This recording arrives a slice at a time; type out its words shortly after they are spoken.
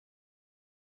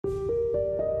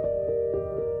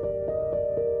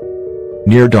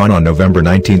Near dawn on November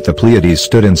 19 the Pleiades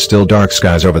stood in still dark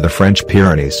skies over the French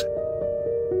Pyrenees.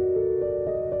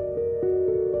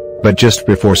 But just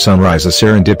before sunrise a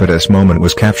serendipitous moment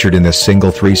was captured in this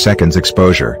single 3 seconds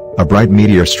exposure. A bright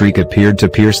meteor streak appeared to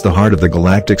pierce the heart of the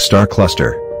galactic star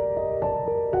cluster.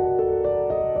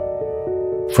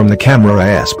 From the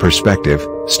camera's perspective,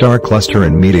 star cluster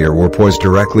and meteor were poised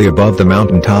directly above the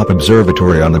mountaintop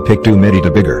observatory on the Pic du Midi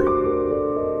de Bigorre.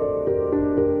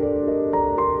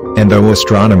 And though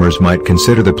astronomers might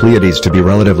consider the Pleiades to be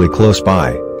relatively close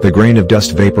by, the grain of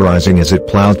dust vaporizing as it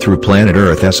plowed through planet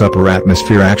Earth's upper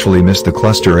atmosphere actually missed the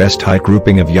cluster's tight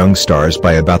grouping of young stars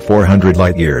by about 400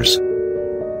 light-years.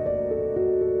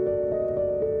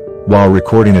 While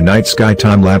recording a night sky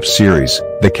time-lapse series,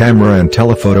 the camera and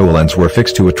telephoto lens were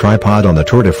fixed to a tripod on the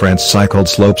Tour de France cycled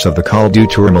slopes of the Col du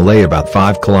Tourmalet about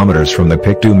 5 kilometers from the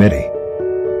Pic du Midi.